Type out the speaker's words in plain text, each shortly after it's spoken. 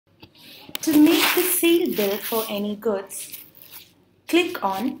To make the sale bill for any goods, click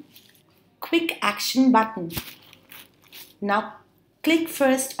on Quick Action button. Now click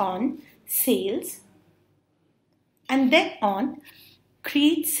first on Sales and then on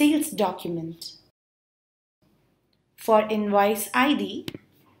Create Sales Document. For invoice ID,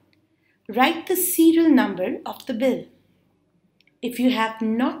 write the serial number of the bill. If you have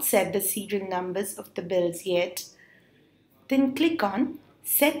not set the serial numbers of the bills yet, then click on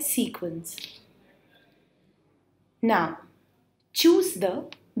Set Sequence. Now, choose the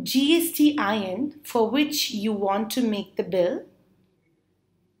GST IN for which you want to make the bill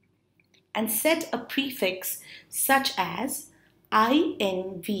and set a prefix such as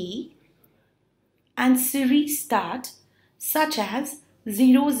INV and series start such as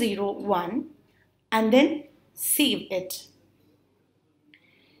 001 and then save it.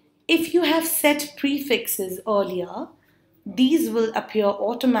 If you have set prefixes earlier, these will appear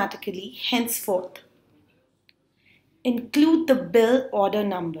automatically henceforth. Include the bill order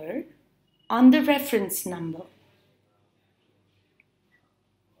number on the reference number.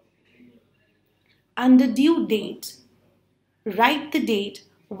 Under due date, write the date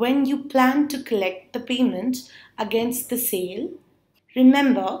when you plan to collect the payment against the sale.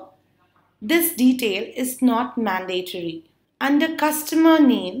 Remember, this detail is not mandatory. Under customer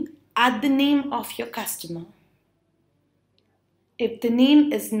name, add the name of your customer. If the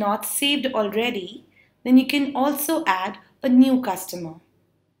name is not saved already, then you can also add a new customer.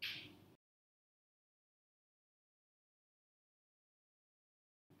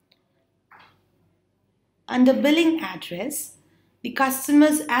 Under billing address, the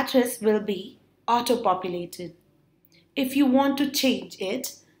customer's address will be auto-populated. If you want to change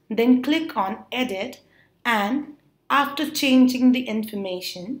it, then click on Edit and after changing the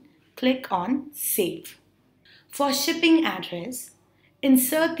information, click on Save. For shipping address,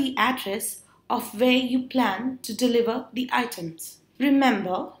 insert the address of where you plan to deliver the items.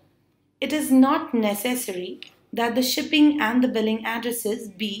 Remember, it is not necessary that the shipping and the billing addresses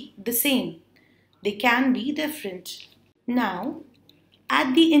be the same. They can be different. Now,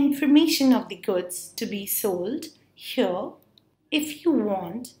 add the information of the goods to be sold here. If you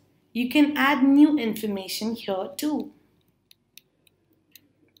want, you can add new information here too.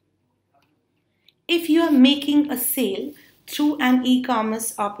 If you are making a sale through an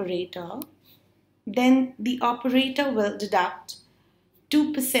e-commerce operator, then the operator will deduct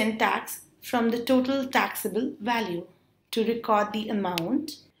 2% tax from the total taxable value. To record the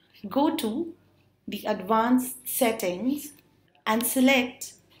amount, go to the Advanced Settings and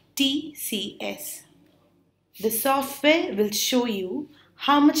select TCS. The software will show you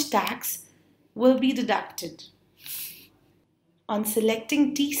how much tax will be deducted. On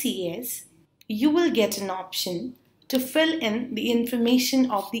selecting TCS, you will get an option to fill in the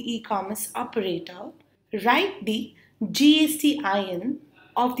information of the e-commerce operator. Write the GST IN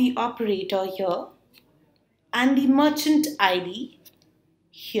of the operator here and the merchant ID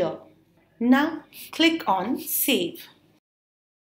here. Now click on Save.